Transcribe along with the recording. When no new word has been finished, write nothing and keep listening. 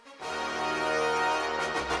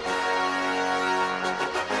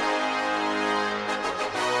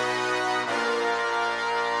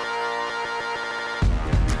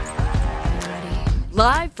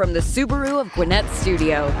Live from the Subaru of Gwinnett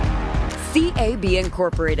studio, CAB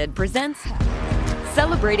Incorporated presents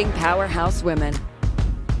Celebrating Powerhouse Women.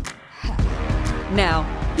 Now,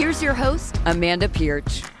 here's your host, Amanda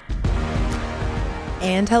Pierce.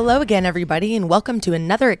 And hello again, everybody, and welcome to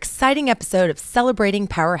another exciting episode of Celebrating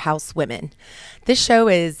Powerhouse Women. This show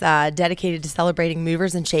is dedicated to celebrating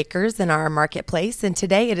movers and shakers in our marketplace, and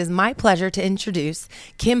today it is my pleasure to introduce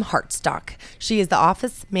Kim Hartstock. She is the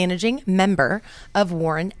office managing member of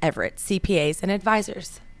Warren Everett CPAs and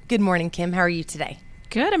Advisors. Good morning, Kim. How are you today?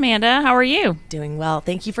 Good, Amanda. How are you? Doing well.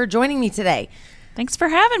 Thank you for joining me today. Thanks for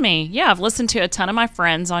having me. Yeah, I've listened to a ton of my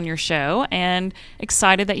friends on your show and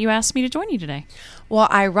excited that you asked me to join you today. Well,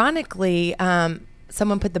 ironically,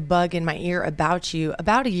 someone put the bug in my ear about you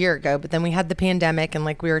about a year ago, but then we had the pandemic, and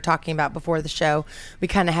like we were talking about before the show, we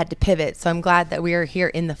kind of had to pivot. So I'm glad that we are here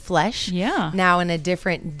in the flesh now in a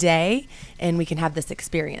different day, and we can have this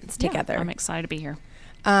experience together. I'm excited to be here.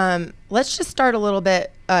 Let's just start a little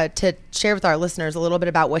bit to share with our listeners a little bit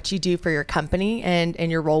about what you do for your company and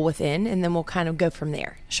your role within, and then we'll kind of go from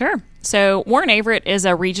there. Sure. So Warren Everett is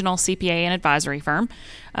a regional CPA and advisory firm.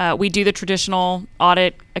 We do the traditional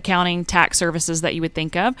audit, accounting, tax services that you would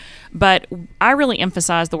think of, but I really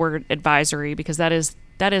emphasize the word advisory because that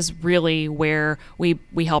is really where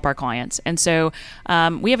we help our clients. And so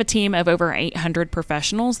we have a team of over 800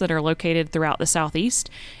 professionals that are located throughout the Southeast,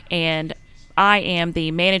 and I am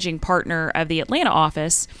the managing partner of the Atlanta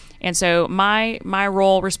office, and so my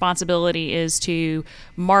role responsibility is to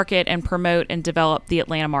market and promote and develop the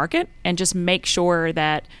Atlanta market and just make sure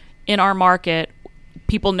that in our market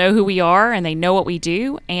people know who we are and they know what we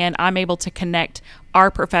do, and I'm able to connect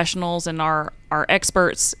our professionals and our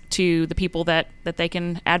experts to the people that they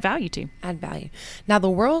can add value to. Add value. Now, the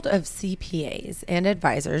world of CPAs and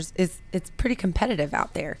advisors it's pretty competitive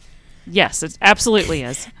out there. Yes, it absolutely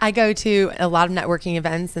is. I go to a lot of networking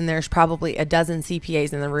events, and there's probably a dozen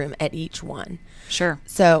CPAs in the room at each one. Sure.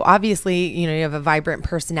 So obviously, you have a vibrant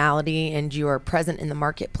personality and you are present in the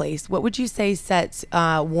marketplace. What would you say sets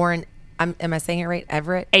Warren, am I saying it right?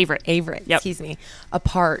 Everett, yep. Excuse me,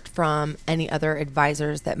 apart from any other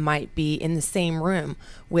advisors that might be in the same room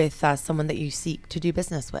with someone that you seek to do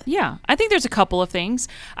business with? Yeah, I think there's a couple of things.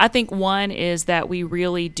 I think one is that we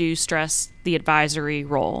really do stress the advisory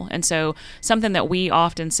role. And so something that we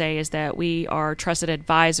often say is that we are trusted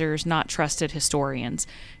advisors, not trusted historians.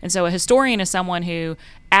 And so a historian is someone who,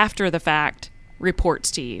 after the fact, reports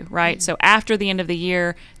to you, right? Mm-hmm. So after the end of the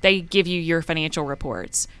year, they give you your financial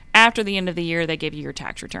reports. After the end of the year, they give you your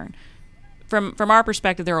tax return. From our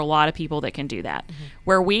perspective, there are a lot of people that can do that. Mm-hmm.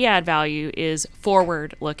 Where we add value is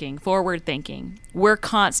forward-looking, forward-thinking. We're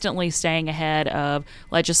constantly staying ahead of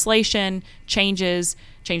legislation, changes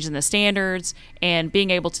in the standards, and being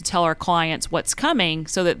able to tell our clients what's coming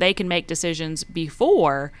so that they can make decisions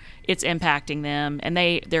before it's impacting them, and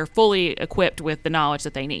they're fully equipped with the knowledge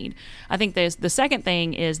that they need. I think the second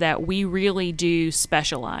thing is that we really do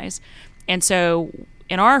specialize. And so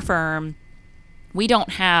in our firm, we don't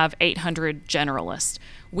have 800 generalists.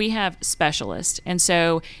 We have specialists. And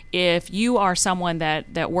so if you are someone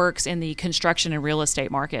that works in the construction and real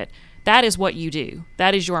estate market, that is what you do.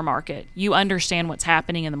 That is your market. You understand what's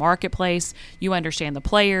happening in the marketplace. You understand the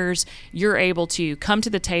players. You're able to come to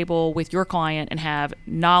the table with your client and have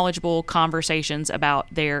knowledgeable conversations about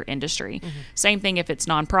their industry. Mm-hmm. Same thing if it's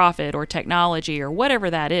nonprofit or technology or whatever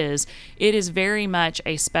that is. It is very much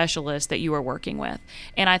a specialist that you are working with.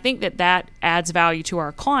 And I think that adds value to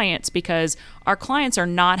our clients because our clients are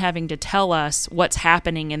not having to tell us what's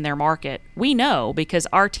happening in their market. We know because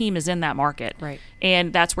our team is in that market. Right.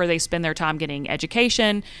 And that's where they spend their time getting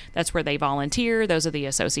education. That's where they volunteer. Those are the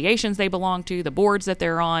associations they belong to, the boards that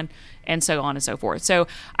they're on, and so on and so forth. So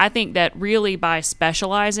I think that really by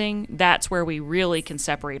specializing, that's where we really can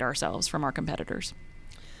separate ourselves from our competitors.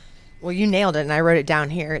 Well, you nailed it, and I wrote it down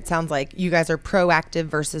here. It sounds like you guys are proactive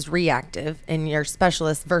versus reactive, and you're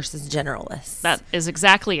specialists versus generalists. That is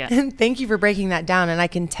exactly it. And thank you for breaking that down, and I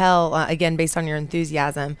can tell, again, based on your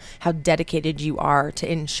enthusiasm, how dedicated you are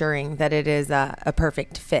to ensuring that it is a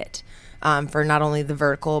perfect fit for not only the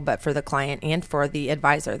vertical, but for the client and for the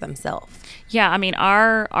advisor themselves. Yeah, I mean,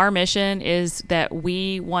 our mission is that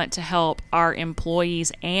we want to help our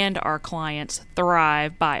employees and our clients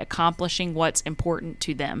thrive by accomplishing what's important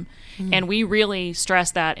to them. Mm-hmm. And we really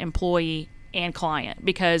stress that employee and client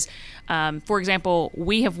because, for example,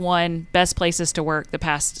 we have won Best Places to Work the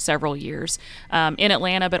past several years in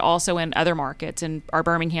Atlanta, but also in other markets, in our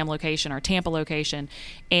Birmingham location, our Tampa location.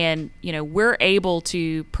 And, we're able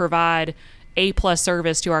to provide A+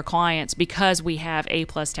 service to our clients because we have A+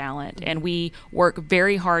 talent, and we work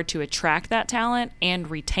very hard to attract that talent and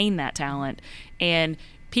retain that talent. And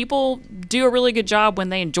people do a really good job when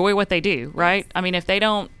they enjoy what they do, right? I mean, if they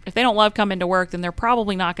don't love coming to work, then they're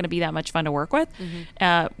probably not going to be that much fun to work with,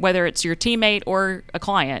 whether it's your teammate or a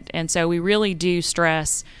client. And so we really do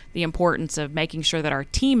stress the importance of making sure that our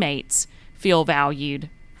teammates feel valued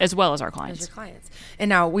as well as our clients. And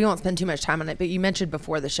now we won't spend too much time on it, but you mentioned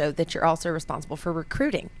before the show that you're also responsible for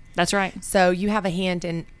recruiting. That's right. So you have a hand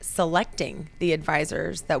in selecting the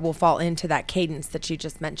advisors that will fall into that cadence that you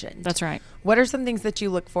just mentioned. That's right. What are some things that you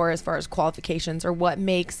look for as far as qualifications, or what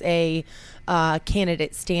makes a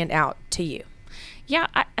candidate stand out to you? Yeah,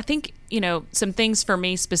 I think, some things for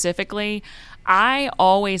me specifically, I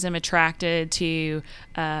always am attracted to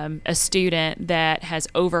a student that has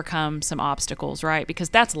overcome some obstacles, right? Because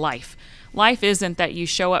that's life. Life isn't that you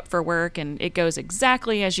show up for work and it goes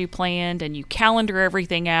exactly as you planned and you calendar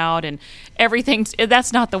everything out and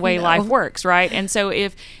that's not the way life works, right? And so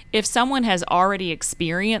if someone has already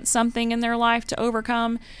experienced something in their life to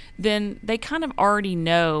overcome, then they kind of already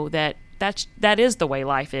know that is the way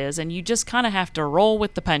life is, and you just kind of have to roll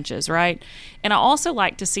with the punches, right? And I also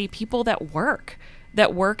like to see people that work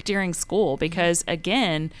during school, because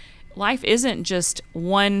again, life isn't just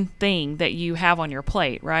one thing that you have on your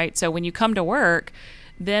plate, right? So when you come to work,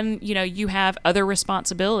 then you have other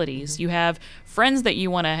responsibilities. You have friends that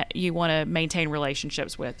you want to maintain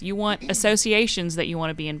relationships with. You want associations that you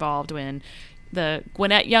want to be involved in. The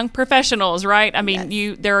Gwinnett Young Professionals, right? I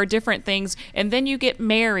mean, there are different things, and then you get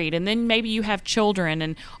married, and then maybe you have children,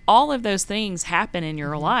 and all of those things happen in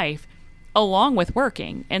your life along with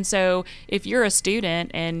working. And so if you're a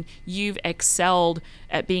student and you've excelled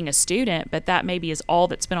at being a student, but that maybe is all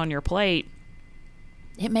that's been on your plate,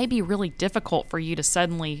 it may be really difficult for you to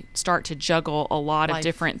suddenly start to juggle a lot of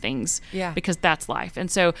different things, because that's life. And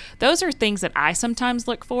so those are things that I sometimes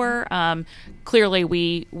look for. Clearly,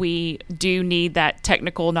 we do need that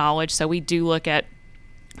technical knowledge, so we do look at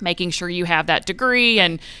making sure you have that degree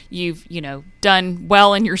and you've done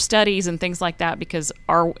well in your studies and things like that, because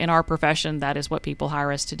in our profession, that is what people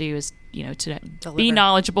hire us to do, is to be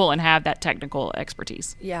knowledgeable and have that technical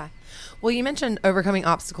expertise. Yeah. Well, you mentioned overcoming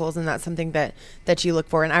obstacles, and that's something that you look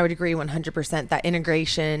for. And I would agree 100% that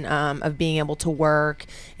integration of being able to work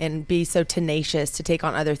and be so tenacious to take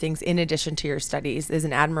on other things in addition to your studies is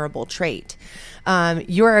an admirable trait.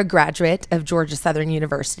 You're a graduate of Georgia Southern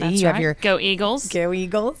University. That's right. Go Eagles. Go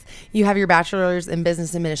Eagles. You have your bachelor's in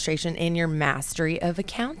business administration and your mastery of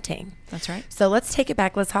accounting. That's right. So let's take it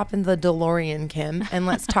back. Let's hop in the DeLorean, Kim, and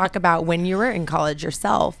let's talk about when you were in college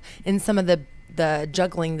yourself and some of the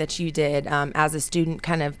juggling that you did as a student,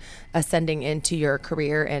 kind of ascending into your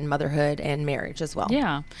career and motherhood and marriage as well.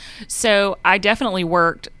 Yeah. So I definitely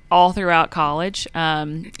worked all throughout college.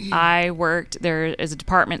 I worked, there is a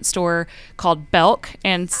department store called Belk,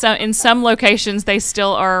 and so in some locations they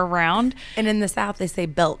still are around. And in the South they say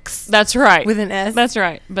Belks. That's right. With an S. That's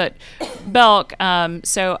right. But Belk,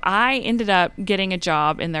 so I ended up getting a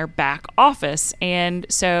job in their back office, and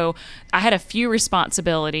so I had a few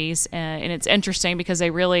responsibilities, and it's interesting because they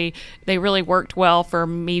really worked well for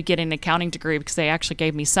me getting an accounting degree, because they actually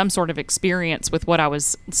gave me some sort of experience with what I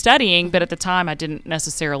was studying, but at the time I didn't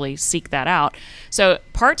necessarily seek that out. So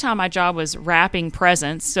part-time my job was wrapping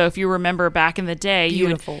presents. So if you remember back in the day, you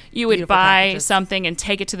would buy packages. Something and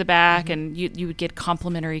take it to the back, and you would get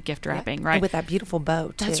complimentary gift wrapping, right? And with that beautiful bow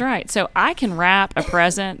too. That's right. So I can wrap a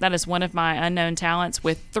present. That is one of my unknown talents,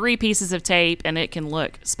 with 3 pieces of tape, and it can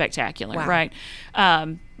look spectacular, right?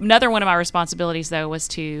 Another one of my responsibilities, though, was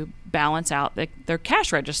to balance out their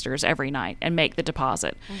cash registers every night and make the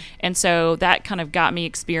deposit. And so that kind of got me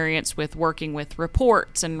experience with working with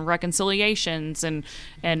reports and reconciliations and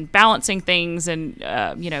balancing things, and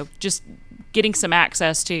just getting some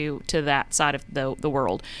access to that side of the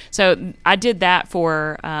world. So I did that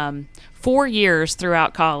for 4 years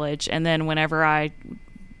throughout college, and then whenever I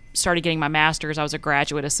started getting my master's, I was a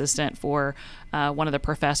graduate assistant for one of the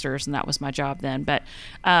professors, and that was my job then. But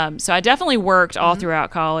so I definitely worked all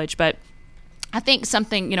throughout college. But I think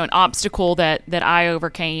something, an obstacle that I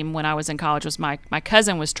overcame when I was in college was my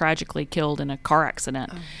cousin was tragically killed in a car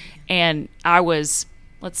accident. And I was,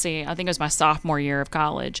 I think it was my sophomore year of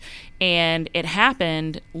college. And it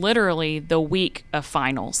happened literally the week of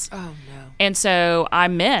finals. Oh, no. And so I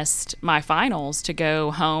missed my finals to go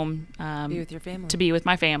home be with your family. To be with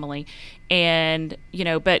my family. And,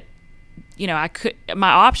 my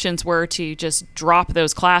options were to just drop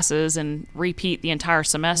those classes and repeat the entire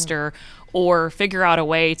semester, or figure out a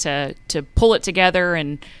way to pull it together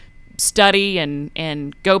and study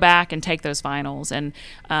and go back and take those finals. And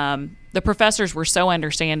the professors were so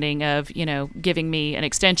understanding of, giving me an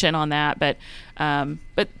extension on that. But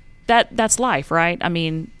that's life, right? I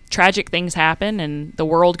mean, tragic things happen and the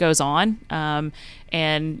world goes on.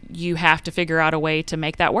 And you have to figure out a way to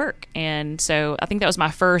make that work. And so I think that was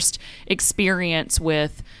my first experience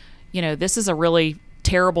with, this is a really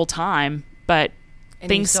terrible time, but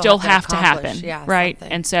things still have to happen, right?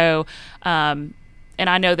 Something. And so, and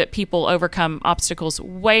I know that people overcome obstacles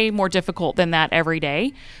way more difficult than that every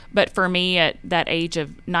day. But for me, at that age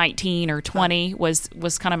of 19 or 20,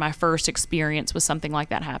 was kind of my first experience with something like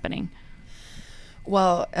that happening.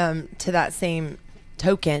 Well, to that same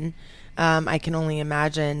token, I can only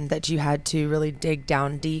imagine that you had to really dig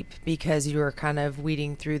down deep because you were kind of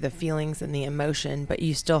weeding through the feelings and the emotion, but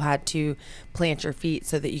you still had to plant your feet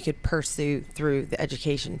so that you could pursue through the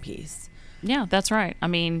education piece. Yeah, that's right. I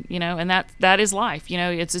mean, and that is life.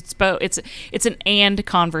 It's an and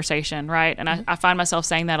conversation, right? And I find myself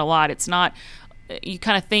saying that a lot. It's not. You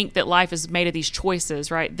kind of think that life is made of these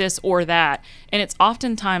choices, right? This or that. And it's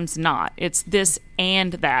oftentimes not. It's this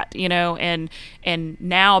and that, and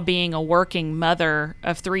now being a working mother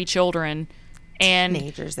of 3 children and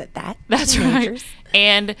teenagers at that. That's teenagers. Right.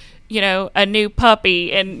 And, a new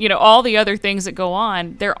puppy and, all the other things that go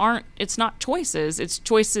on. It's not choices. It's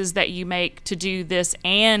choices that you make to do this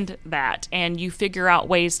and that. And you figure out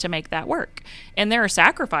ways to make that work. And there are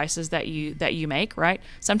sacrifices that you make, right?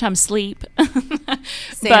 Sometimes sleep.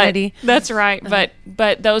 Sanity. That's right.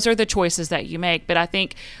 But those are the choices that you make. But I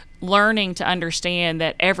think learning to understand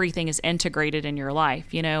that everything is integrated in your life,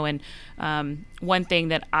 and one thing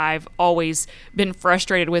that I've always been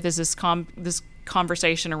frustrated with is this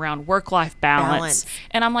conversation around work-life balance.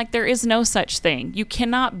 And I'm like, there is no such thing. You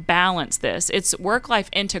cannot balance this. It's work-life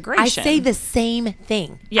integration. I say the same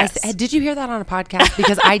thing. Yes. Did you hear that on a podcast?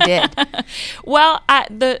 Because I did. Well,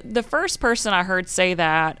 the first person I heard say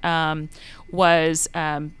that was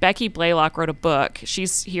Becky Blaylock wrote a book.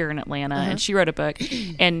 She's here in Atlanta, and she wrote a book,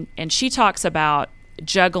 and she talks about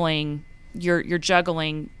juggling. You're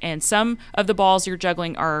juggling, and some of the balls you're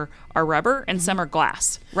juggling are rubber and some are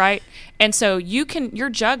glass, right? And so you're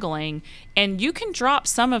juggling, and you can drop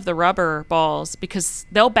some of the rubber balls because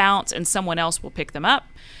they'll bounce and someone else will pick them up.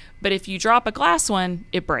 But if you drop a glass one,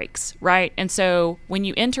 it breaks, right? And so when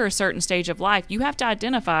you enter a certain stage of life, you have to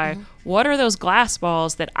identify what are those glass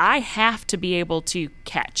balls that I have to be able to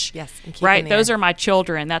catch. Yes, and keep right? in the Those air. are my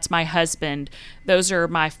children. That's my husband. Those are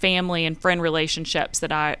my family and friend relationships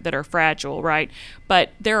that are fragile, right?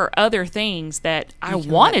 But there are other things that I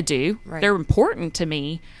want to do. Right. They're important to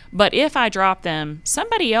me. But if I drop them,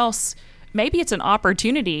 somebody else. Maybe it's an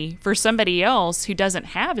opportunity for somebody else who doesn't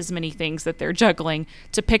have as many things that they're juggling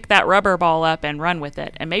to pick that rubber ball up and run with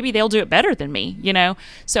it. And maybe they'll do it better than me,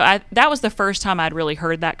 So that was the first time I'd really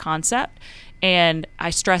heard that concept. And I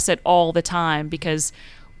stress it all the time because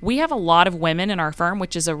we have a lot of women in our firm,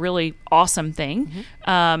 which is a really awesome thing.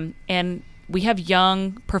 And we have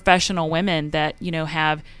young professional women that,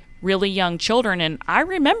 have really young children, and I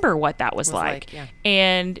remember what that was like. Yeah.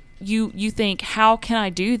 And you think, how can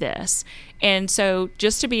I do this? And so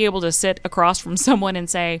just to be able to sit across from someone and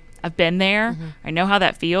say, I've been there, I know how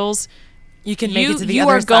that feels. You can make it to the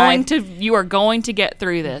other side. You are going to get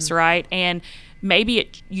through this, right? And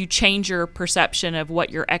maybe you change your perception of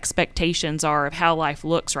what your expectations are of how life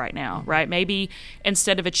looks right now, right? Maybe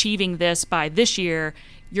instead of achieving this by this year,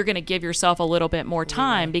 you're going to give yourself a little bit more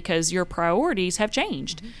time because your priorities have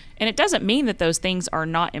changed. And it doesn't mean that those things are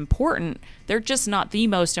not important. They're just not the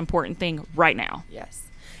most important thing right now. Yes.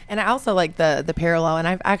 And I also like the parallel, and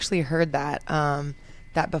I've actually heard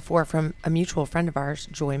that before from a mutual friend of ours,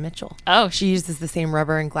 Joy Mitchell. Oh. She uses the same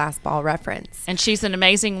rubber and glass ball reference. And she's an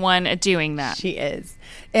amazing one at doing that. She is.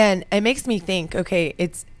 And it makes me think, okay,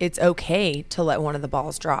 it's okay to let one of the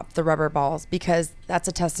balls drop, the rubber balls, because that's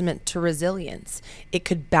a testament to resilience. It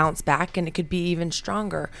could bounce back and it could be even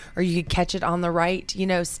stronger, or you could catch it on the right,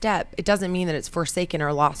 step. It doesn't mean that it's forsaken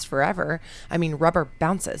or lost forever. I mean, rubber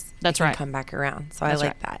bounces. That's it can right. come back around. So That's I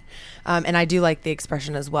like right. that. And I do like the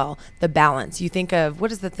expression as well, the balance. You think of,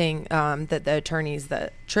 what is the thing that the attorneys,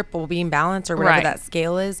 the triple beam balance or whatever Right. that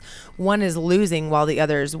scale is, one is losing while the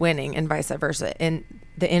other is winning and vice versa. And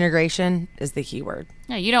the integration is the key word.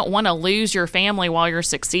 Yeah, you don't want to lose your family while you're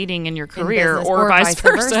succeeding in your In career business or vice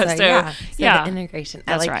versa. So, the integration.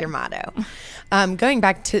 I That's like right. your motto. Going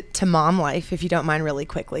back to mom life, if you don't mind really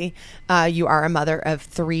quickly, you are a mother of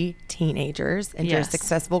 3 teenagers and you're a Yes.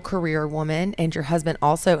 successful career woman, and your husband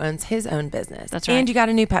also owns his own business. That's right. And you got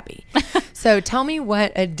a new puppy. So tell me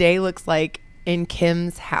what a day looks like in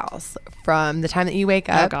Kim's house from the time that you wake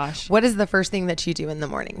up? Oh, gosh. What is the first thing that you do in the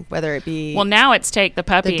morning? Whether it be... Well, now it's take the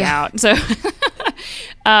puppy out. So,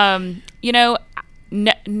 no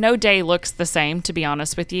day looks the same, to be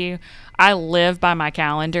honest with you. I live by my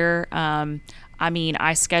calendar.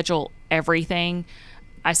 I schedule everything.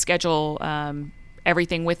 I schedule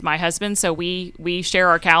everything with my husband. So we share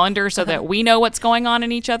our calendar so that we know what's going on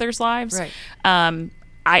in each other's lives. Right.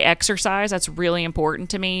 I exercise. That's really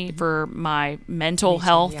important to me for my mental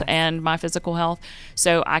health yes. and my physical health.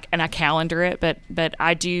 So I calendar it, but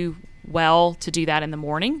I do well to do that in the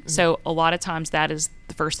morning. Mm-hmm. So a lot of times that is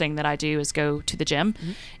the first thing that I do is go to the gym.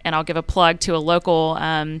 Mm-hmm. And I'll give a plug to a local,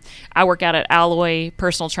 I work out at Alloy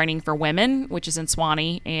Personal Training for Women, which is in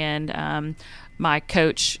Swanee. And my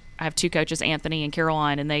coach, I have 2 coaches, Anthony and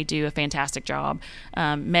Caroline, and they do a fantastic job.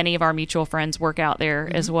 Many of our mutual friends work out there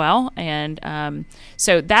mm-hmm. as well. And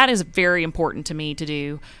so that is very important to me to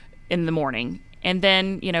do in the morning. And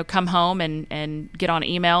then, come home and get on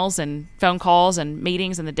emails and phone calls and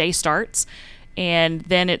meetings, and the day starts. And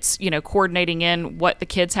then it's, coordinating in what the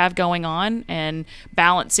kids have going on and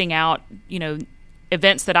balancing out,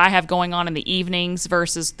 events that I have going on in the evenings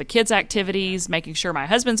versus the kids' activities, making sure my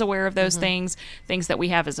husband's aware of those mm-hmm. things that we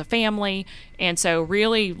have as a family. And so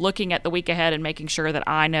really looking at the week ahead and making sure that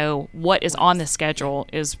I know what is on the schedule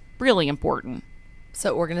is really important.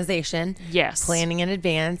 So organization. Yes. Planning in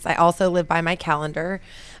advance. I also live by my calendar.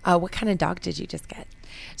 What kind of dog did you just get?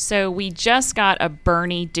 So we just got a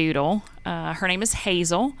Bernie Doodle. Her name is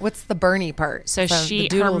Hazel. What's the Bernie part? So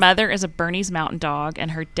her mother is a Bernese Mountain Dog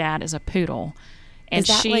and her dad is a poodle. And is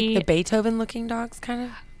that like the Beethoven-looking dogs, kind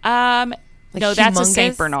of? No, that's a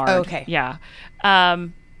Saint Bernard. Oh, okay. Yeah.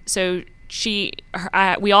 So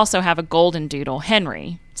we also have a golden doodle,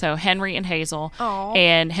 Henry. So Henry and Hazel. Aww.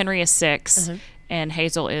 And Henry is 6, uh-huh. and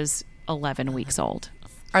Hazel is 11 weeks old.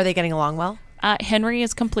 Are they getting along well? Henry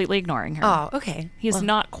is completely ignoring her. Oh, okay. He's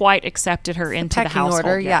not quite accepted her into the household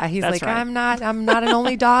order. yet. Yeah, he's That's like, right. I'm not an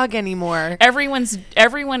only dog anymore.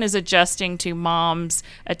 Everyone is adjusting to mom's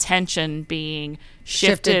attention being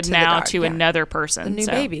shifted to now the dog, to yeah. another person. The new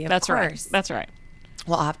baby, of that's course. Right. That's right.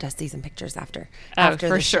 Well, I'll have to see some pictures after for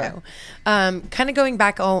the sure. show. Kind of going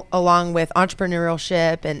back along with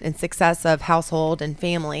entrepreneurship and success of household and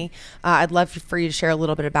family, I'd love for you to share a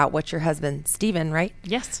little bit about what your husband, Stephen, right?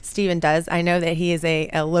 Yes. Stephen does. I know that he is a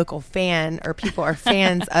local fan, or people are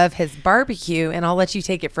fans of his barbecue, and I'll let you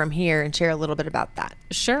take it from here and share a little bit about that.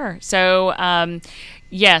 Sure. So,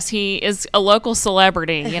 yes, he is a local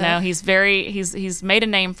celebrity. He's made a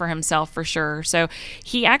name for himself for sure. So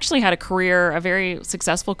he actually had a very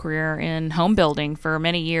successful career in home building for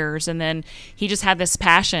many years. And then he just had this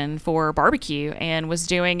passion for barbecue and was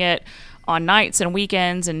doing it on nights and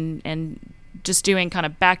weekends and just doing kind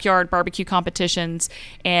of backyard barbecue competitions,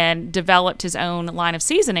 and developed his own line of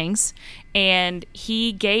seasonings. And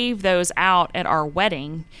he gave those out at our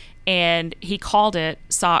wedding. And he called it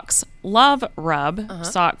Sock's Love Rub,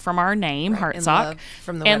 Sock from our name, Heart and Sock, love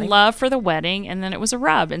from the and wedding. love for the wedding, and then it was a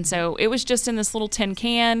rub. And so it was just in this little tin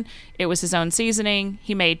can. It was his own seasoning.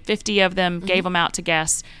 He made 50 of them, gave them out to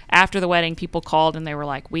guests. After the wedding, people called and they were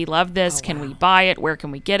like, "We love this. Can we buy it? Where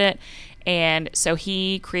can we get it?" And so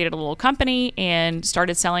he created a little company and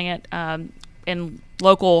started selling it in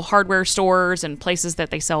local hardware stores and places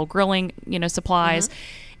that they sell grilling, supplies.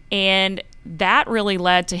 And that really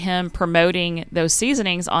led to him promoting those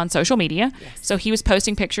seasonings on social media. Yes. So he was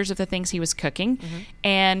posting pictures of the things he was cooking,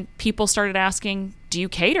 and people started asking, "Do you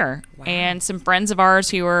cater?" Wow. And some friends of ours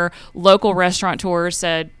who are local restaurateurs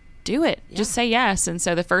said, "Do it. Yeah. Just say yes." And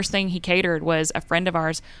so the first thing he catered was a friend of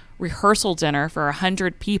ours rehearsal dinner for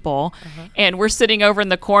 100 people. And we're sitting over in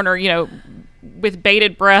the corner, with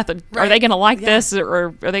bated breath. Right. Are they going to like this,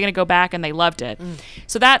 or are they going to go back? And they loved it.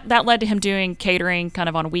 So that led to him doing catering kind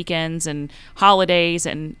of on weekends and holidays.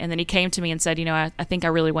 And then he came to me and said, I think I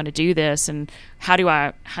really want to do this. And how do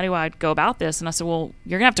I go about this? And I said, well,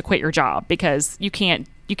 you're going to have to quit your job, because you can't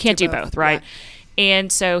do both. Right. Yeah.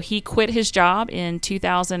 And so he quit his job in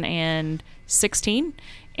 2016.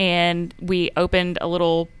 And we opened a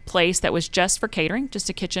little place that was just for catering, just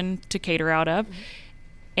a kitchen to cater out of.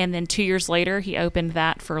 And then 2 years later, he opened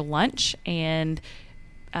that for lunch. And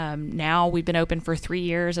now we've been open for 3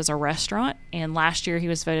 years as a restaurant. And last year he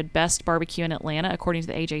was voted best barbecue in Atlanta, according to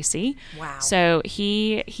the AJC. Wow. So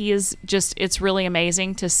he is just, it's really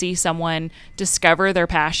amazing to see someone discover their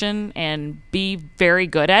passion and be very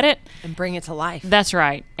good at it. And bring it to life. That's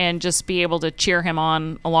right. And just be able to cheer him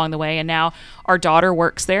on along the way. And now our daughter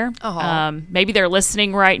works there. Maybe they're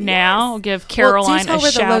listening right now. Give Caroline a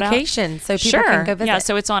shout out. the location so people can go visit. Yeah,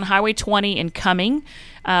 so it's on Highway 20 in Cumming.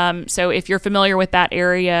 So if you're familiar with that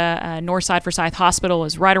area, Northside Forsyth Hospital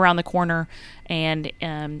is right around the corner, and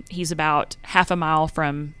he's about half a mile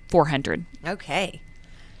from 400. Okay.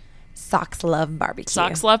 Socks Love Barbecue.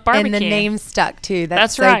 Socks Love Barbecue. And the name stuck too.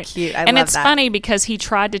 That's so right. cute. I and love it's that. funny because he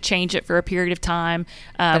tried to change it for a period of time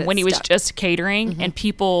when he was just catering, and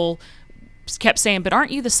people kept saying, but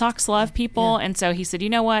aren't you the Socks Love people? And so he said, you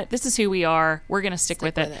know what? This is who we are. We're going to stick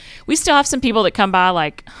with it. We still have some people that come by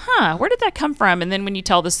like, where did that come from? And then when you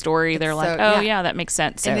tell the story, they're like, yeah, that makes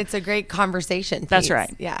sense. So, and it's a great conversation piece. That's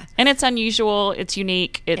right. Yeah. And it's unusual. It's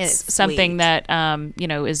unique. It's something that,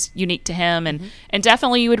 is unique to him. And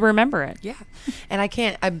definitely you would remember it. Yeah. And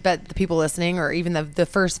I bet the people listening, or even the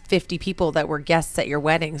first 50 people that were guests at your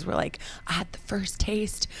weddings were like, I had the first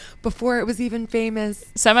taste before it was even famous.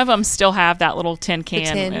 Some of them still have that little tin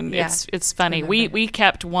can, and yeah. it's funny. We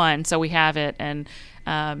kept one, so we have it, and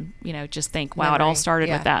just think, wow, it all started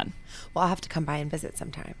with that. Well, I'll have to come by and visit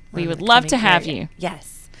sometime. We would love to have you.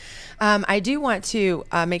 Yes. I do want to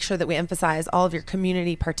make sure that we emphasize all of your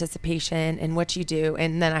community participation in what you do.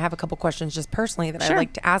 And then I have a couple questions just personally that I'd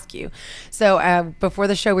like to ask you. So before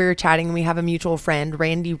the show, we were chatting, and we have a mutual friend,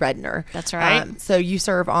 Randy Redner. That's right. So you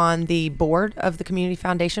serve on the board of the Community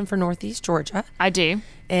Foundation for Northeast Georgia. I do.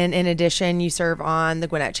 And in addition, you serve on the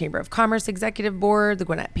Gwinnett Chamber of Commerce Executive Board, the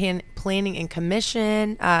Gwinnett Planning and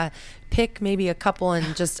Commission. Pick maybe a couple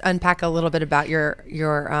and just unpack a little bit about your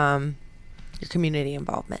community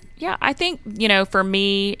involvement. Yeah, I think, for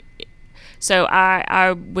me, so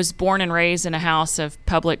I was born and raised in a house of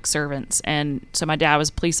public servants. And so my dad was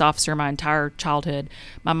a police officer my entire childhood.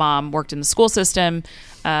 My mom worked in the school system.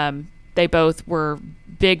 They both were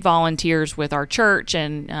big volunteers with our church.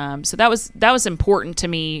 And so that was important to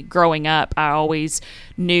me growing up. I always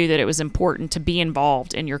knew that it was important to be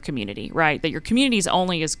involved in your community, right? That your community is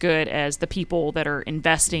only as good as the people that are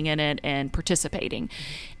investing in it and participating.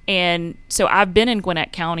 And so I've been in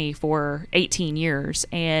Gwinnett County for 18 years,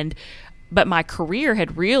 but my career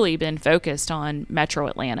had really been focused on Metro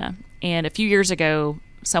Atlanta. And a few years ago,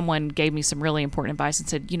 someone gave me some really important advice and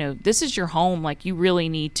said, this is your home. Like, you really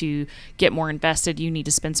need to get more invested. You need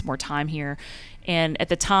to spend some more time here. And at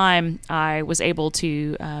the time, I was able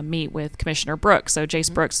to meet with Commissioner Brooks. So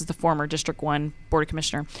Jace Brooks is the former District 1 Board of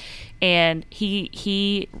Commissioner. And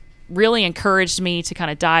he really encouraged me to kind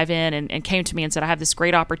of dive in and came to me and said, I have this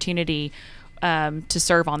great opportunity to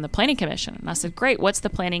serve on the Planning Commission. And I said, great, what's the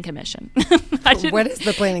Planning Commission? What is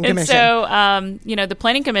the Planning Commission? And so, the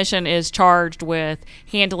Planning Commission is charged with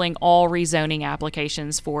handling all rezoning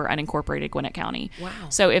applications for unincorporated Gwinnett County. Wow.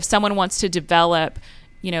 So if someone wants to develop,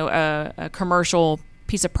 a commercial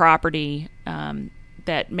piece of property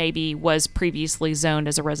that maybe was previously zoned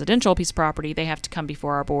as a residential piece of property, they have to come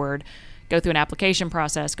before our board, go through an application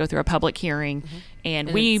process, go through a public hearing,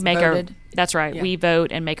 and we make voted. That's right. Yeah. We vote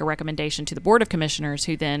and make a recommendation to the Board of Commissioners,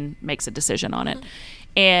 who then makes a decision on it.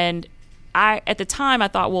 And at the time, I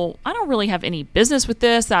thought, well, I don't really have any business with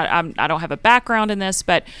this. I don't have a background in this,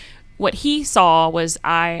 but what he saw was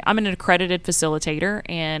I'm an accredited facilitator,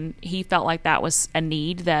 and he felt like that was a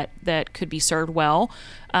need that could be served well.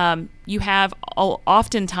 You have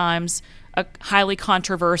oftentimes a highly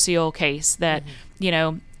controversial case that,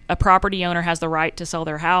 a property owner has the right to sell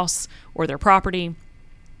their house or their property.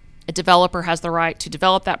 A developer has the right to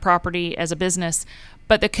develop that property as a business,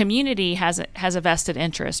 but the community has a vested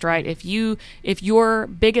interest, right? If your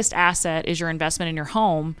biggest asset is your investment in your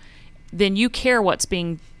home, then you care what's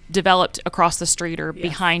being developed across the street or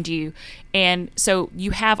behind you. And so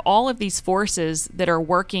you have all of these forces that are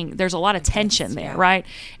working. There's a lot of tension there, right?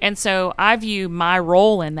 And so I view my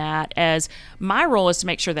role in that as my role is to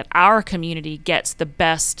make sure that our community gets the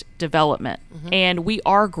best development. And we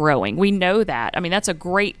are growing. We know that. I mean, that's a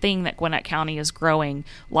great thing that Gwinnett County is growing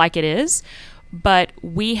like it is. But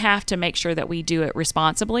we have to make sure that we do it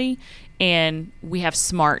responsibly and we have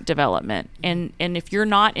smart development. And if you're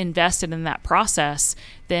not invested in that process,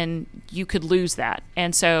 then you could lose that.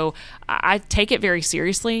 And so I take it very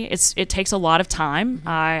seriously. It takes a lot of time.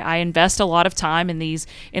 I invest a lot of time in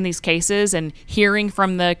these cases, and hearing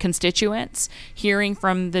from the constituents, hearing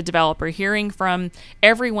from the developer, hearing from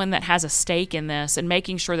everyone that has a stake in this, and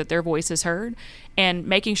making sure that their voice is heard, and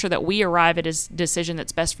making sure that we arrive at a decision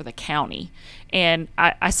that's best for the county. And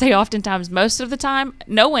I say oftentimes, most of the time,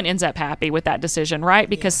 no one ends up happy with that decision, right?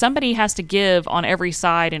 Because somebody has to give on every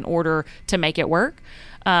side in order to make it work.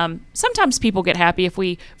 Sometimes people get happy if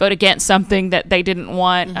we vote against something that they didn't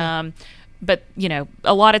want. But,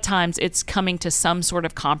 a lot of times it's coming to some sort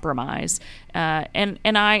of compromise. And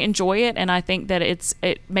I enjoy it. And I think that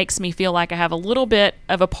it makes me feel like I have a little bit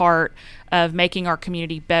of a part of making our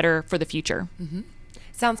community better for the future.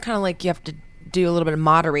 Sounds kind of like you have to do a little bit of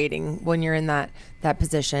moderating when you're in that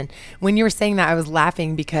position. When you were saying that, I was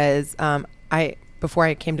laughing because before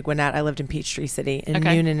I came to Gwinnett, I lived in Peachtree City, and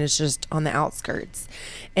Newnan is just on the outskirts.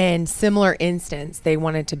 And similar instance, they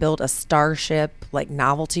wanted to build a Starship like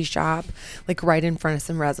novelty shop, like right in front of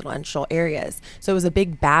some residential areas. So it was a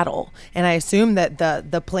big battle. And I assume that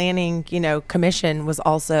the planning, commission was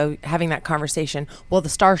also having that conversation. Well, the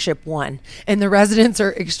Starship won, and the residents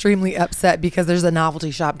are extremely upset because there's a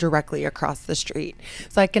novelty shop directly across the street.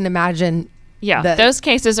 So I can imagine. Yeah, those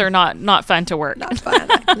cases are not fun to work. Not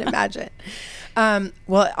fun, I can imagine.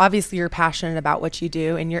 Well, obviously you're passionate about what you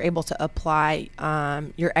do, and you're able to apply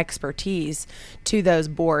your expertise to those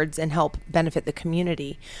boards and help benefit the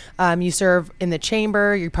community. You serve in the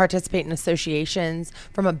chamber, you participate in associations.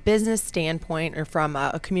 From a business standpoint or from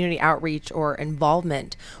a community outreach or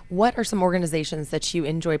involvement, what are some organizations that you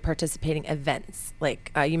enjoy participating events?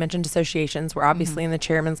 Like you mentioned associations. We're obviously in the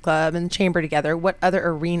Chairman's Club and the chamber together. What other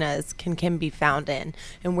arenas can be found in,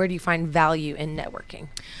 and where do you find value in networking?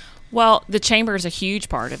 Well, the chamber is a huge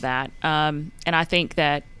part of that. And I think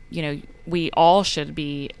that, we all should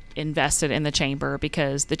be invested in the chamber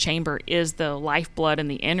because the chamber is the lifeblood and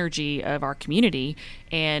the energy of our community.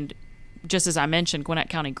 And just as I mentioned, Gwinnett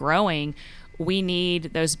County growing, we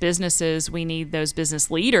need those businesses, we need those business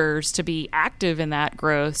leaders to be active in that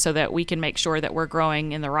growth so that we can make sure that we're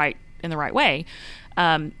growing in the right way.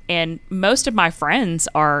 And most of my friends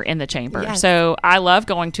are in the chamber. Yes. So I love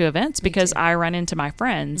going to events because I run into my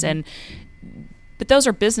friends. But those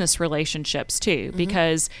are business relationships too,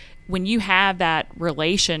 because when you have that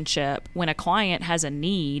relationship, when a client has a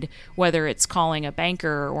need, whether it's calling a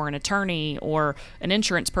banker or an attorney or an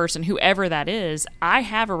insurance person, whoever that is, I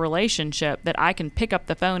have a relationship that I can pick up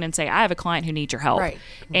the phone and say, I have a client who needs your help. Right.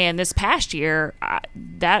 And this past year,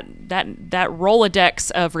 that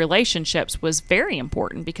Rolodex of relationships was very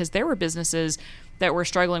important because there were businesses that were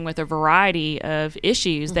struggling with a variety of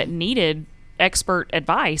issues that needed expert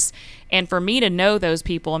advice, and for me to know those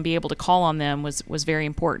people and be able to call on them was very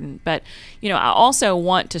important. But I also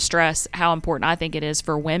want to stress how important I think it is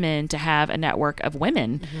for women to have a network of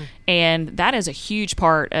women, and that is a huge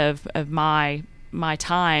part of my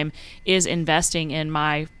time is investing in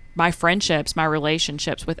my friendships, my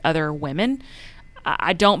relationships with other women.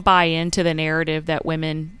 I don't buy into the narrative that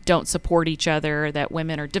women don't support each other, that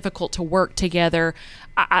women are difficult to work together.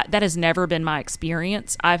 That has never been my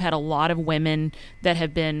experience. I've had a lot of women that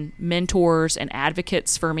have been mentors and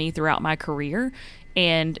advocates for me throughout my career.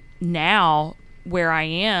 And now where I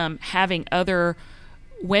am, having other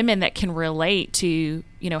women that can relate to,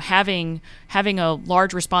 having a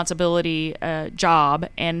large responsibility job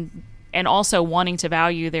and also wanting to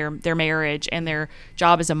value their marriage and their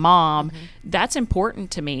job as a mom, that's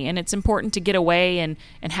important to me. And it's important to get away and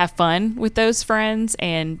have fun with those friends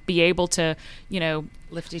and be able to,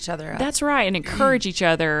 lift each other up. That's right. And encourage each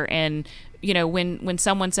other. And, when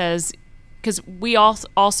someone says, because we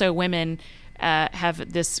also women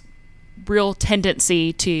have this real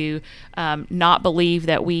tendency to not believe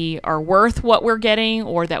that we are worth what we're getting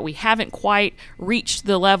or that we haven't quite reached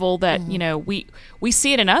the level that, we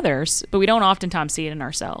see it in others, but we don't oftentimes see it in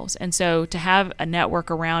ourselves. And so to have a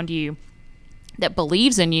network around you that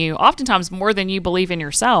believes in you, oftentimes more than you believe in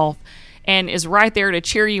yourself, and is right there to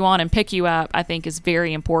cheer you on and pick you up, I think is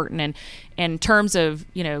very important. And in terms of,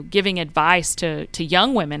 giving advice to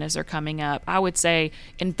young women as they're coming up, I would say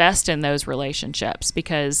invest in those relationships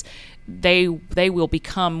because they will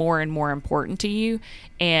become more and more important to you,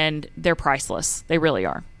 and they're priceless. They really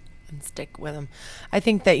are. And stick with them. I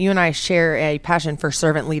think that you and I share a passion for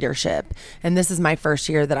servant leadership. And this is my first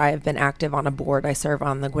year that I have been active on a board. I serve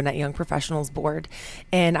on the Gwinnett Young Professionals Board.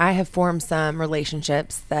 And I have formed some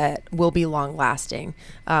relationships that will be long lasting.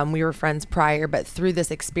 We were friends prior, but through this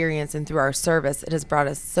experience and through our service, it has brought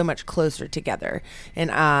us so much closer together.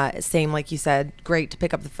 And same, like you said, great to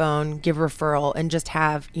pick up the phone, give a referral, and just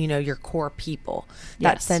have, your core people,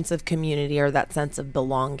 that sense of community or that sense of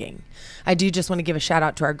belonging. I do just want to give a shout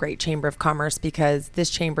out to our great Chamber of Commerce because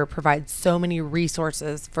this chamber provides so many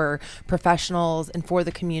resources for professionals and for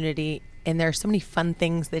the community. And there are so many fun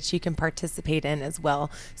things that you can participate in as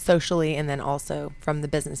well, socially, and then also from the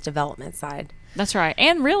business development side. That's right.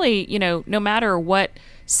 And really, no matter what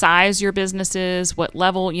size your business is, what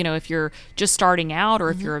level, if you're just starting out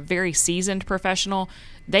or if you're a very seasoned professional,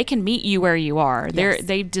 they can meet you where you are. Yes.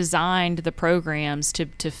 They've designed the programs to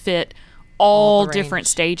fit all different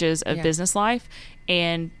stages of business life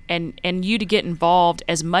and you to get involved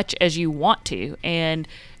as much as you want to. And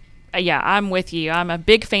I'm with you. I'm a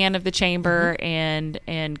big fan of the chamber and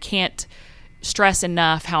can't stress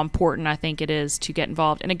enough how important I think it is to get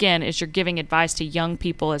involved. And again, as you're giving advice to young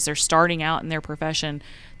people as they're starting out in their profession,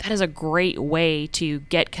 that is a great way to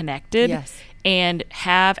get connected. Yes. And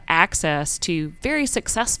have access to very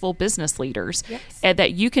successful business leaders Yes.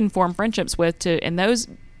 that you can form friendships with. And those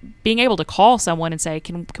being able to call someone and say,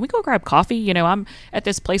 can we go grab coffee? You know, I'm at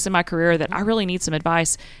this place in my career that I really need some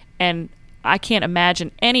advice, and I can't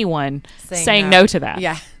imagine anyone saying no to that.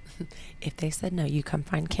 Yeah. If they said no, you come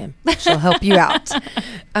find Kim. She'll help you out.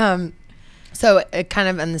 So kind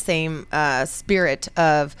of in the same spirit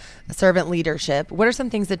of servant leadership, what are some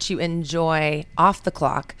things that you enjoy off the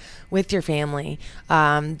clock with your family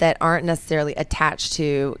that aren't necessarily attached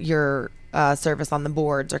to your service on the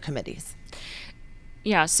boards or committees?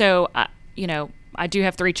 Yeah. So, you know, I do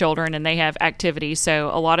have 3 children and they have activities.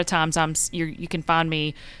 So a lot of times you can find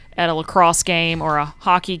me at a lacrosse game or a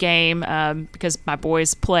hockey game because my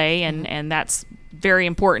boys play and that's very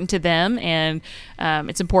important to them. And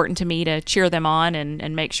it's important to me to cheer them on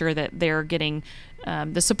and make sure that they're getting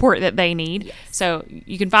the support that they need. Yes. So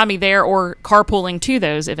you can find me there or carpooling to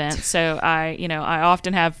those events. So I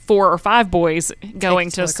often have 4 or 5 boys going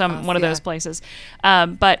to one of those places.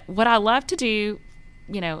 But what I love to do,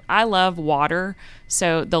 you know, I love water.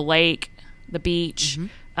 So the lake, the beach,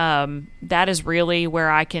 that is really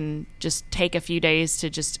where I can just take a few days to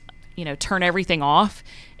just, you know, turn everything off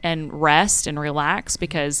and rest and relax,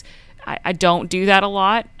 because I don't do that a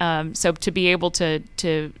lot. So to be able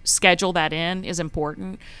to schedule that in is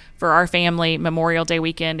important. For our family, Memorial Day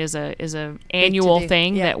weekend is a annual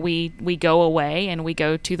thing that we go away and we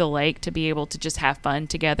go to the lake to be able to just have fun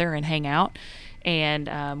together and hang out.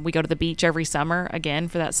 And we go to the beach every summer, again,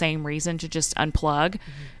 for that same reason, to just unplug.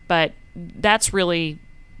 But that's really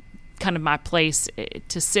kind of my place.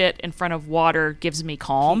 To sit in front of water gives me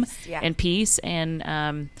calm and peace.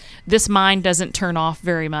 And this mind doesn't turn off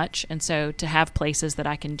very much. And so to have places that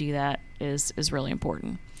I can do that is really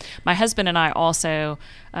important. My husband and I also,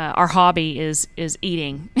 our hobby is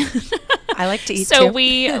eating. I like to eat so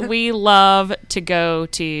too. we love to go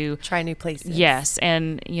to try new places. Yes.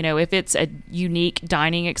 And, you know, if it's a unique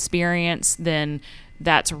dining experience, then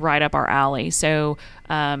that's right up our alley. So,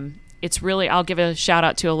 it's really, I'll give a shout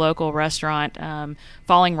out to a local restaurant.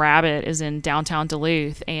 Falling Rabbit is in downtown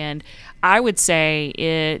Duluth. And I would say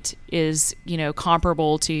it is, you know,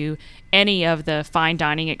 comparable to any of the fine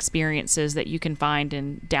dining experiences that you can find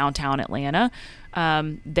in downtown Atlanta.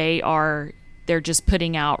 They're just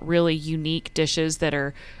putting out really unique dishes that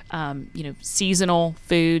are, you know, seasonal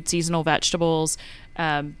food, seasonal vegetables,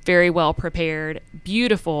 very well prepared,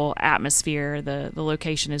 beautiful atmosphere. The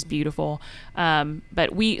location is beautiful.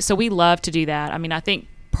 But we love to do that. I mean, I think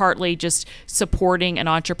partly just supporting an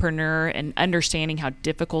entrepreneur and understanding how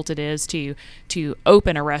difficult it is to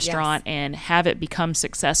open a restaurant and have it become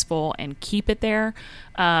successful and keep it there.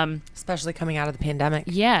 Especially coming out of the pandemic.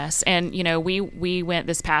 Yes. And, you know, we went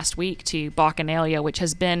this past week to Bacchanalia, which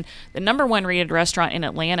has been the #1 rated restaurant in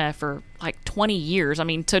Atlanta for like 20 years. I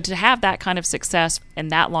mean, so to have that kind of success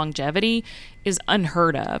and that longevity is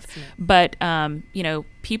unheard of. Yeah. But, you know,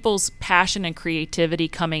 people's passion and creativity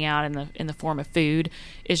coming out in the form of food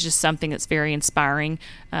is just something that's very inspiring.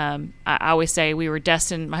 I always say my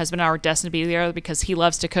husband and I were destined to be there because he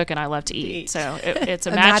loves to cook and I love to eat. So it's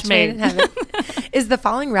a match made in heaven. Is the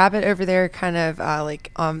Falling Rabbit over there kind of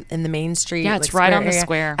like in the main street? Yeah, it's right on the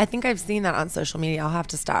square. I think I've seen that on social media. I'll have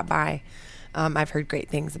to stop by. I've heard great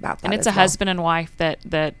things about that. And it's a husband and wife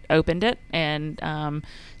that opened it. And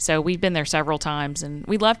so we've been there several times, and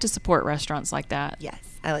we love to support restaurants like that. Yes,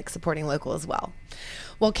 I like supporting local as well.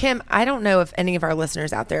 Well, Kim, I don't know if any of our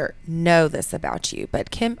listeners out there know this about you,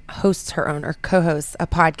 but Kim hosts her own or co-hosts a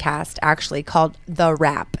podcast actually called The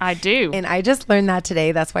Wrap. I do. And I just learned that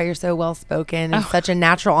today. That's why you're so well-spoken and such a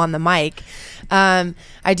natural on the mic.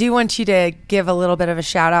 I do want you to give a little bit of a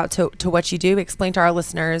shout out to what you do. Explain to our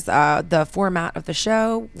listeners the format of the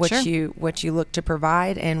show, what you look to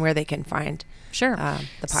provide, and where they can find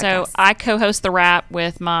the podcast. So I co-host The Wrap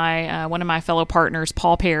with my one of my fellow partners,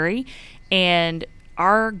 Paul Perry, and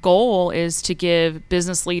our goal is to give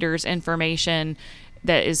business leaders information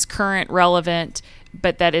that is current, relevant,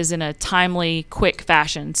 but that is in a timely, quick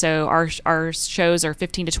fashion. So our shows are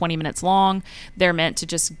 15 to 20 minutes long. They're meant to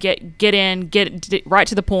just get right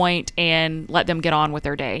to the point and let them get on with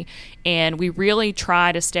their day. And we really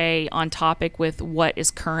try to stay on topic with what is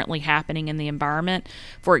currently happening in the environment.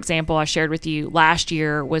 For example, I shared with you last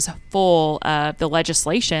year was full of the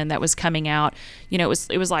legislation that was coming out. You know,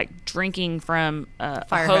 it was like drinking from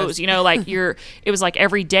a hose. You know, like it was like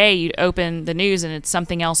every day you'd open the news and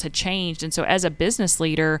something else had changed. And so as a business business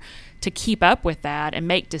leader to keep up with that and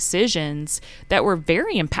make decisions that were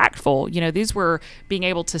very impactful. These were being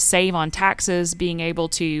able to save on taxes, being able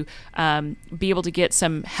to get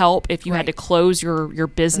some help if you had to close your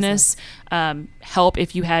business. Help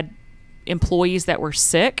if you had employees that were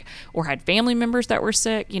sick or had family members that were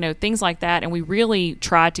sick, things like that. And we really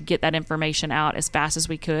tried to get that information out as fast as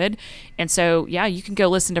we could. And so, you can go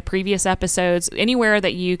listen to previous episodes anywhere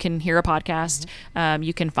that you can hear a podcast.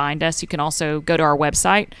 You can find us. You can also go to our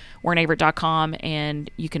website, warrenaverett.com,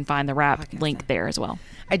 and you can find the Wrap link there as well.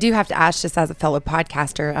 I do have to ask, just as a fellow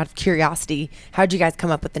podcaster, out of curiosity, how did you guys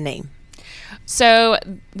come up with the name? So,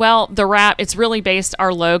 the Wrap, it's really based,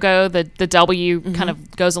 our logo, the W kind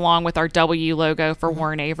of goes along with our W logo for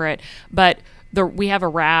Warren Averett, but we have a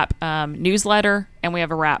Wrap newsletter and we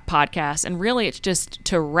have a Wrap podcast, and really it's just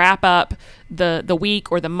to wrap up the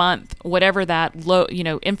week or the month, whatever that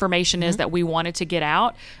information is that we wanted to get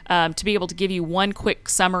out, to be able to give you one quick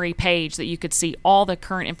summary page that you could see all the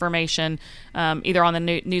current information, either on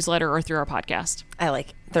the newsletter or through our podcast. I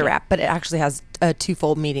like the Wrap, but it actually has a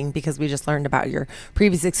twofold meaning because we just learned about your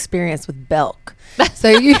previous experience with Belk. So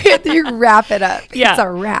you wrap it up. Yeah. It's a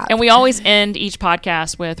wrap. And we always end each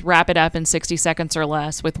podcast with wrap it up in 60 seconds or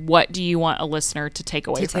less with what do you want a listener to take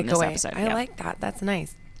away from this episode. I like that. That's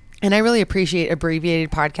nice. And I really appreciate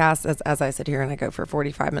abbreviated podcasts as I sit here and I go for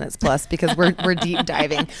 45 minutes plus because we're deep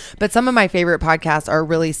diving. But some of my favorite podcasts are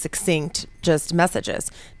really succinct, just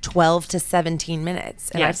messages, 12 to 17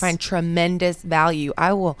 minutes. And I find tremendous value.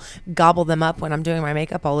 I will gobble them up when I'm doing my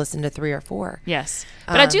makeup. I'll listen to 3 or 4. Yes.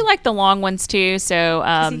 But I do like the long ones too. So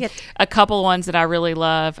a couple ones that I really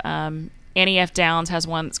love. Annie F. Downs has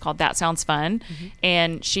one that's called That Sounds Fun.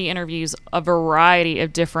 And she interviews a variety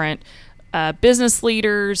of different business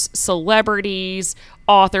leaders, celebrities,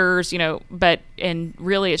 authors, and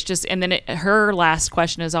really it's just, and then her last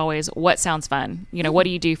question is always, what sounds fun? What do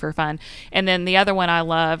you do for fun? And then the other one I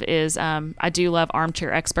love is, I do love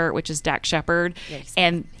Armchair Expert, which is Dax Shepard. Yes.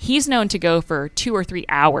 And he's known to go for 2 or 3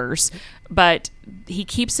 hours, but he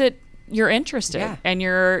keeps it, you're interested and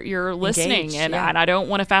you're listening engaged, and I don't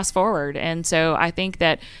want to fast forward. And so I think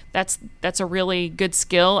that's a really good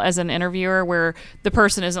skill as an interviewer where the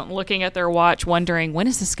person isn't looking at their watch wondering when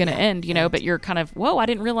is this going to end, but you're kind of, whoa, I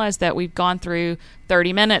didn't realize that we've gone through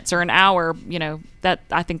 30 minutes or an hour, that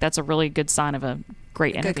I think that's a really good sign of a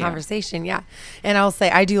great interview. Good conversation, yeah. And I'll say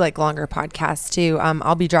I do like longer podcasts too.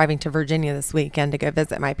 I'll be driving to Virginia this weekend to go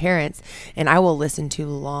visit my parents, and I will listen to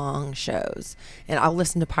long shows, and I'll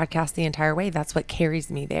listen to podcasts the entire way. That's what carries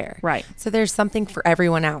me there. Right. So there's something for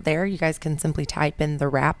everyone out there. You guys can simply type in the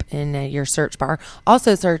Wrap in your search bar.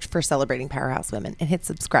 Also search for Celebrating Powerhouse Women and hit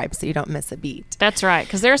subscribe so you don't miss a beat. That's right,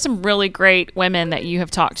 because there are some really great women that you have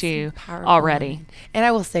talked to already. Women. And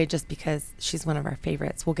I will say, just because she's one of our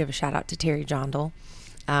favorites, we'll give a shout out to Terry Jondal.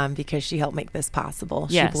 Because she helped make this possible.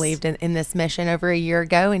 Yes. She believed in this mission over a year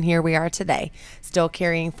ago, and here we are today, still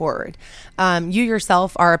carrying forward. You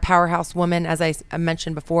yourself are a powerhouse woman. As I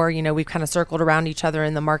mentioned before, we've kind of circled around each other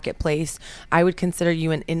in the marketplace. I would consider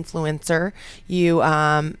you an influencer. You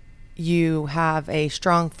have a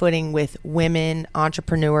strong footing with women,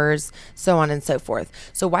 entrepreneurs, so on and so forth.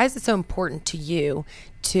 So why is it so important to you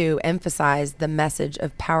to emphasize the message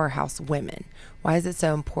of powerhouse women? Why is it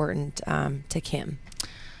so important to Kim?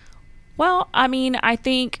 Well, I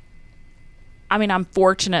think I'm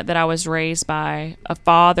fortunate that I was raised by a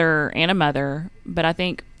father and a mother, but I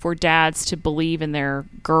think for dads to believe in their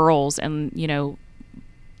girls and,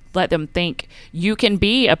 let them think you can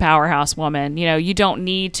be a powerhouse woman. You don't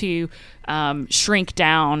need to shrink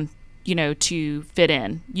down, to fit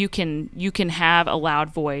in. You can have a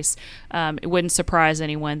loud voice. It wouldn't surprise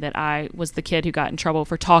anyone that I was the kid who got in trouble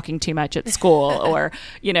for talking too much at school or,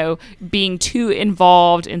 being too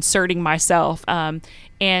involved, inserting myself.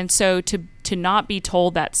 And so to not be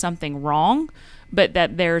told that's something wrong, but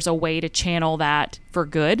that there's a way to channel that for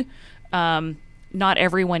good. Not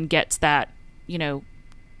everyone gets that,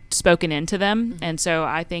 spoken into them. Mm-hmm. And so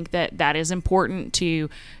I think that is important to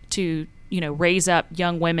raise up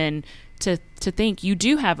young women to think you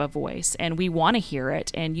do have a voice and we want to hear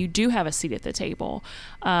it and you do have a seat at the table.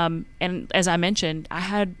 And as I mentioned, I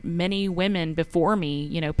had many women before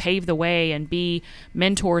me, pave the way and be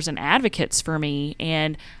mentors and advocates for me.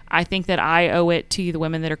 And I think that I owe it to the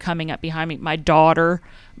women that are coming up behind me, my daughter,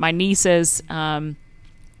 my nieces,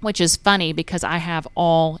 which is funny because I have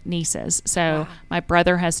all nieces. So my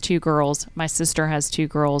brother has 2 girls. My sister has 2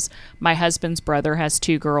 girls. My husband's brother has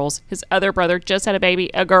 2 girls. His other brother just had a baby,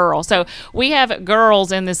 a girl. So we have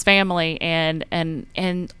girls in this family, and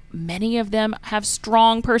many of them have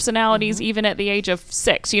strong personalities even at the age of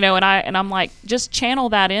 6, and I'm like, just channel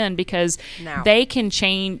that in, because they can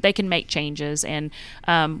change, they can make changes. And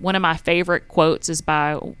one of my favorite quotes is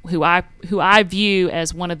by who I view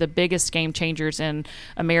as one of the biggest game changers in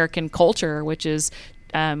American culture, which is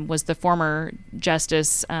was the former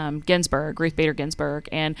Justice Ginsburg, Ruth Bader Ginsburg.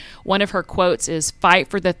 And one of her quotes is, "Fight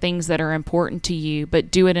for the things that are important to you,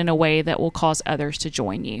 but do it in a way that will cause others to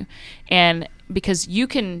join you." And because you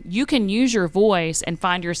can use your voice and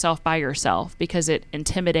find yourself by yourself because it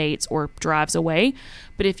intimidates or drives away.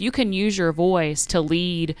 But if you can use your voice to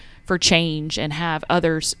lead for change and have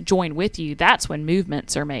others join with you, that's when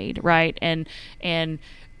movements are made, right? And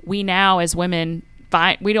we now as women,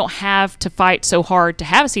 we don't have to fight so hard to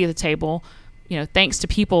have a seat at the table, thanks to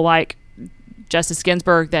people like Justice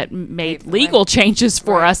Ginsburg that made legal changes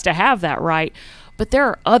for us to have that right. But there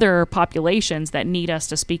are other populations that need us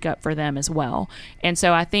to speak up for them as well. And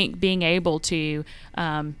so I think being able to,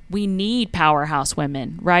 we need powerhouse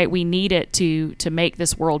women, right? We need it to make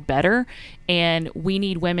this world better. And we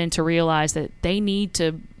need women to realize that they need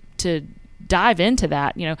to dive into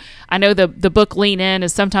that. I know the book Lean In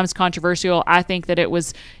is sometimes controversial. I think that it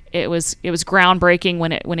was groundbreaking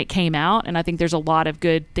when it came out, and I think there's a lot of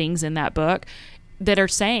good things in that book that are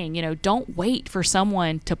saying, don't wait for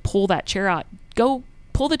someone to pull that chair out. Go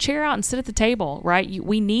pull the chair out and sit at the table, right?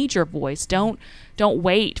 We need your voice. Don't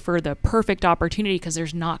wait for the perfect opportunity, because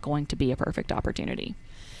there's not going to be a perfect opportunity.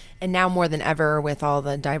 And now more than ever, with all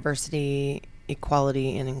the diversity,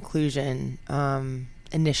 equality, and inclusion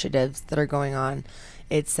initiatives that are going on,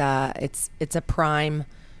 it's a prime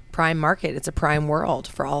market. It's a prime world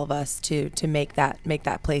for all of us to make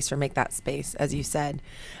that place or make that space, as you said.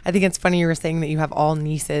 I think it's funny you were saying that you have all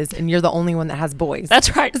nieces and you're the only one that has boys.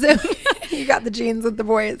 That's right. So you got the genes with the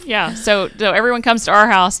boys. Yeah. So everyone comes to our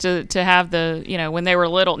house to have the, when they were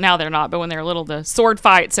little, now they're not, but when they were little, the sword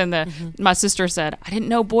fights. And my sister said, "I didn't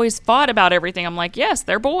know boys fought about everything." I'm like, yes,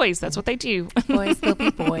 they're boys. That's what they do. Boys will be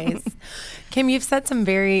boys. Kim, you've said some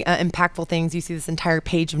very impactful things. You see this entire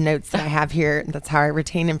page of notes that I have here. That's how I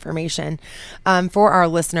retain information. For our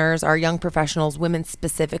listeners, our young professionals, women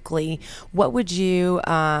specifically, what would you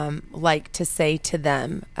like to say to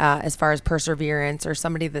them as far as perseverance, or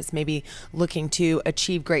somebody that's maybe looking to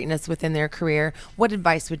achieve greatness within their career? What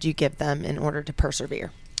advice would you give them in order to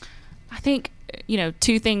persevere? I think,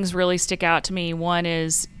 two things really stick out to me. One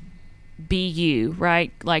is be you,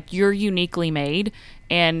 right? Like, you're uniquely made,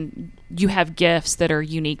 and you have gifts that are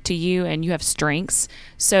unique to you, and you have strengths.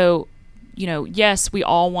 So, yes, we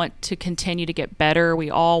all want to continue to get better. We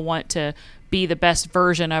all want to be the best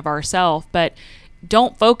version of ourselves, but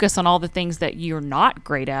don't focus on all the things that you're not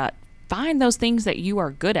great at. Find those things that you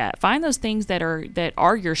are good at. Find those things that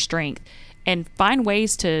are your strength, and find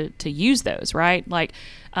ways to use those, right? Like,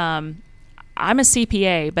 I'm a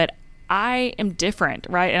CPA, but I am different,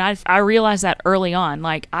 right? And I realized that early on.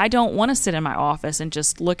 Like, I don't want to sit in my office and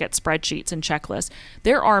just look at spreadsheets and checklists.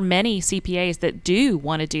 There are many CPAs that do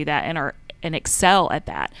want to do that and excel at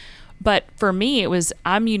that. But for me,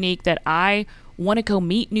 I'm unique that I want to go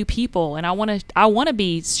meet new people, and I want to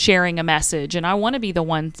be sharing a message, and I want to be the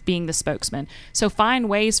one being the spokesman. So find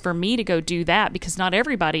ways for me to go do that, because not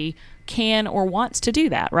everybody can or wants to do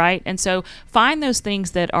that, right? And so find those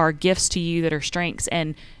things that are gifts to you, that are strengths,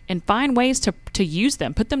 and find ways to use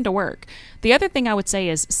them, put them to work. The other thing I would say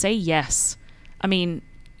is say yes. I mean,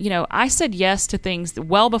 I said yes to things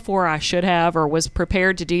well before I should have or was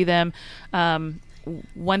prepared to do them.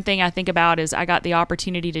 One thing I think about is I got the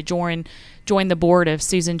opportunity to join the board of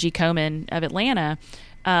Susan G. Komen of Atlanta.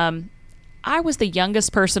 I was the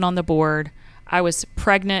youngest person on the board. I was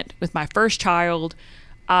pregnant with my first child.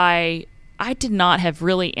 I did not have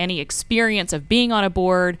really any experience of being on a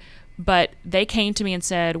board, but they came to me and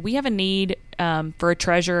said, "We have a need for a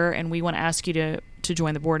treasurer, and we want to ask you to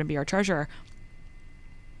join the board and be our treasurer."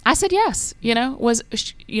 I said yes.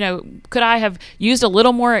 Could I have used a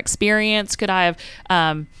little more experience? Could I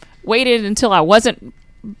have waited until I wasn't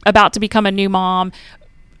about to become a new mom?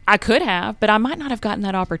 I could have, but I might not have gotten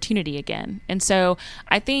that opportunity again. And so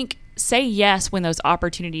I think say yes when those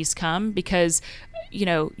opportunities come, because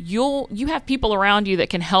you have people around you that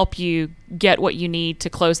can help you get what you need to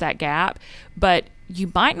close that gap, but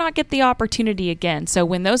you might not get the opportunity again. So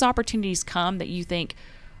when those opportunities come that you think,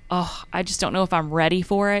 "Oh, I just don't know if I'm ready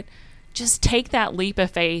for it," just take that leap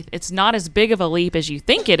of faith. It's not as big of a leap as you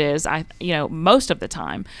think it is, most of the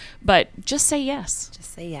time, but just say yes.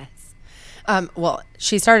 Just say yes. Well,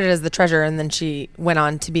 she started as the treasurer, and then she went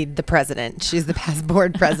on to be the president. She's the past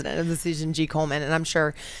board president of the Susan G. Komen, and I'm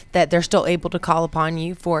sure that they're still able to call upon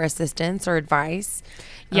you for assistance or advice.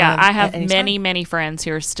 Yeah, I have many friends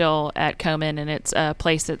who are still at Komen, and it's a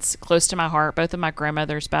place that's close to my heart. Both of my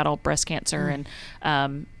grandmothers battled breast cancer,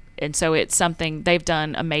 and so it's something they've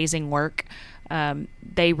done amazing work.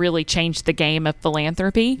 They really changed the game of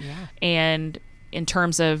philanthropy, and in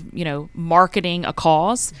terms of marketing a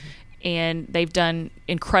cause. And they've done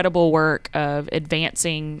incredible work of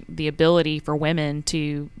advancing the ability for women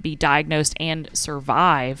to be diagnosed and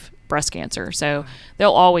survive breast cancer. So they'll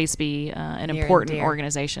always be an important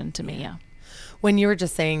organization to me. Yeah. When you were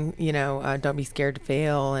just saying, don't be scared to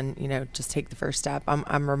fail and, just take the first step,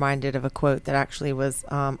 I'm reminded of a quote that actually was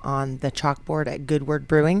on the chalkboard at Good Word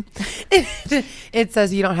Brewing. It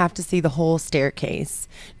says, you don't have to see the whole staircase.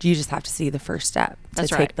 You just have to see the first step to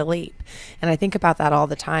take the leap. And I think about that all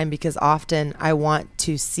the time because often I want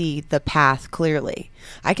to see the path clearly.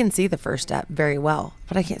 I can see the first step very well,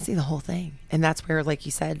 but I can't see the whole thing. And that's where, like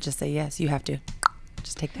you said, just say yes. You have to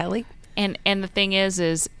just take that leap. And the thing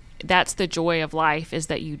is that's the joy of life, is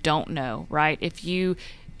that you don't know, right? If you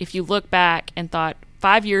look back and thought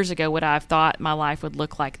 5 years ago, would I have thought my life would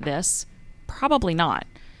look like this? Probably not.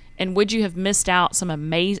 And would you have missed out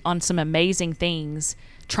on some amazing things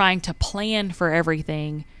trying to plan for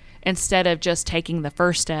everything instead of just taking the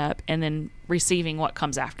first step and then receiving what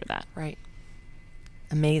comes after that? Right.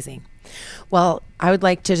 Amazing. Well, I would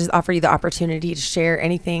like to just offer you the opportunity to share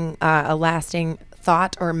anything, a lasting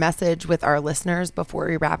thought or message with our listeners before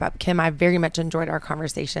we wrap up. Kim, I very much enjoyed our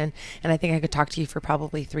conversation, and I think I could talk to you for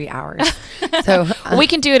probably 3 hours. So we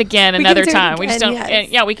can do it again another time. We just don't.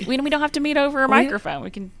 Yes. We don't have to meet over a microphone.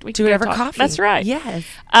 We can do it over coffee. That's right. Yes.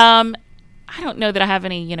 I don't know that I have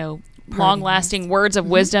any long-lasting words of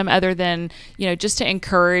wisdom other than just to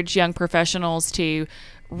encourage young professionals to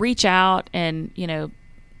reach out and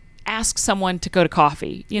ask someone to go to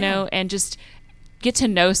coffee. And just get to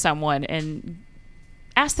know someone and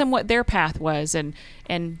ask them what their path was, and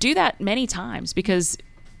do that many times, because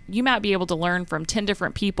you might be able to learn from 10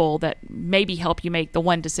 different people that maybe help you make the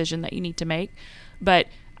one decision that you need to make. But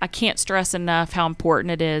I can't stress enough how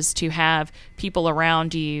important it is to have people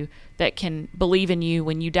around you that can believe in you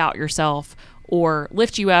when you doubt yourself, or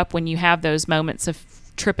lift you up when you have those moments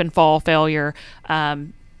of trip and fall failure.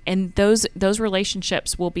 And those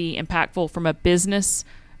relationships will be impactful from a business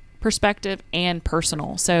perspective and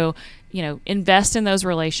personal. So, invest in those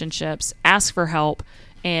relationships, ask for help,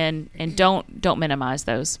 and don't minimize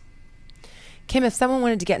those. Kim, if someone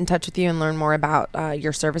wanted to get in touch with you and learn more about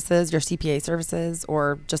your services, your CPA services,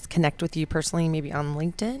 or just connect with you personally, maybe on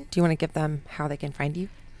LinkedIn, do you want to give them how they can find you?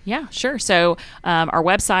 Yeah, sure. So our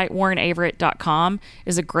website, warrenaverett.com,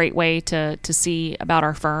 is a great way to see about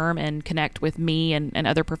our firm and connect with me and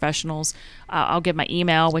other professionals. I'll give my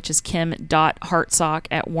email, which is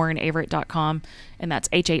kim.hartsock@warrenaverett.com, and that's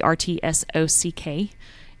HARTSOCK.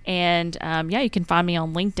 And you can find me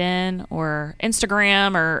on LinkedIn or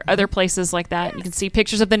Instagram or other places like that. Yes. You can see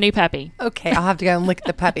pictures of the new puppy. Okay, I'll have to go and look at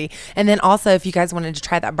the puppy. And then also, if you guys wanted to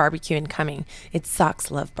try that barbecue in Cumming, it's Socks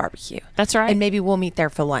Love Barbecue. That's right. And maybe we'll meet there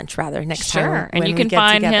for lunch next time. Sure. And you can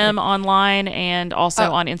find him online and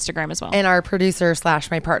also on Instagram as well. And our producer /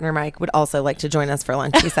 my partner, Mike, would also like to join us for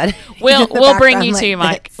lunch, he said. We'll bring you too,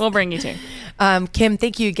 Mike. We'll bring you too. Kim,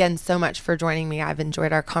 thank you again so much for joining me. I've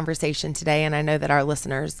enjoyed our conversation today, and I know that our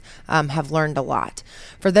listeners have learned a lot.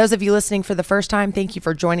 For those of you listening for the first time, thank you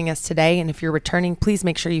for joining us today. And if you're returning, please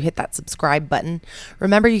make sure you hit that subscribe button.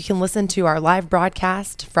 Remember, you can listen to our live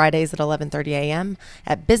broadcast Fridays at 11:30 a.m.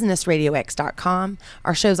 at businessradiox.com.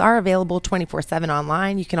 Our shows are available 24/7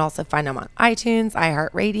 online. You can also find them on iTunes,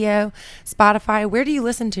 iHeartRadio, Spotify. Where do you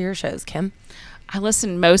listen to your shows, Kim? I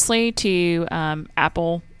listen mostly to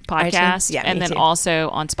Apple Podcast, and then also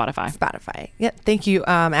on Spotify. Yeah. Thank you,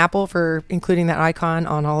 Apple, for including that icon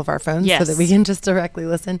on all of our phones so that we can just directly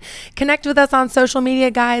listen. Connect with us on social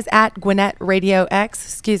media, guys, at Gwinnett Radio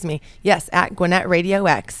X. Yes, at Gwinnett Radio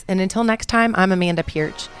X. And until next time, I'm Amanda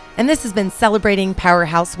Pierce, and this has been Celebrating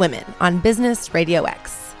Powerhouse Women on Business Radio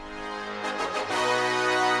X.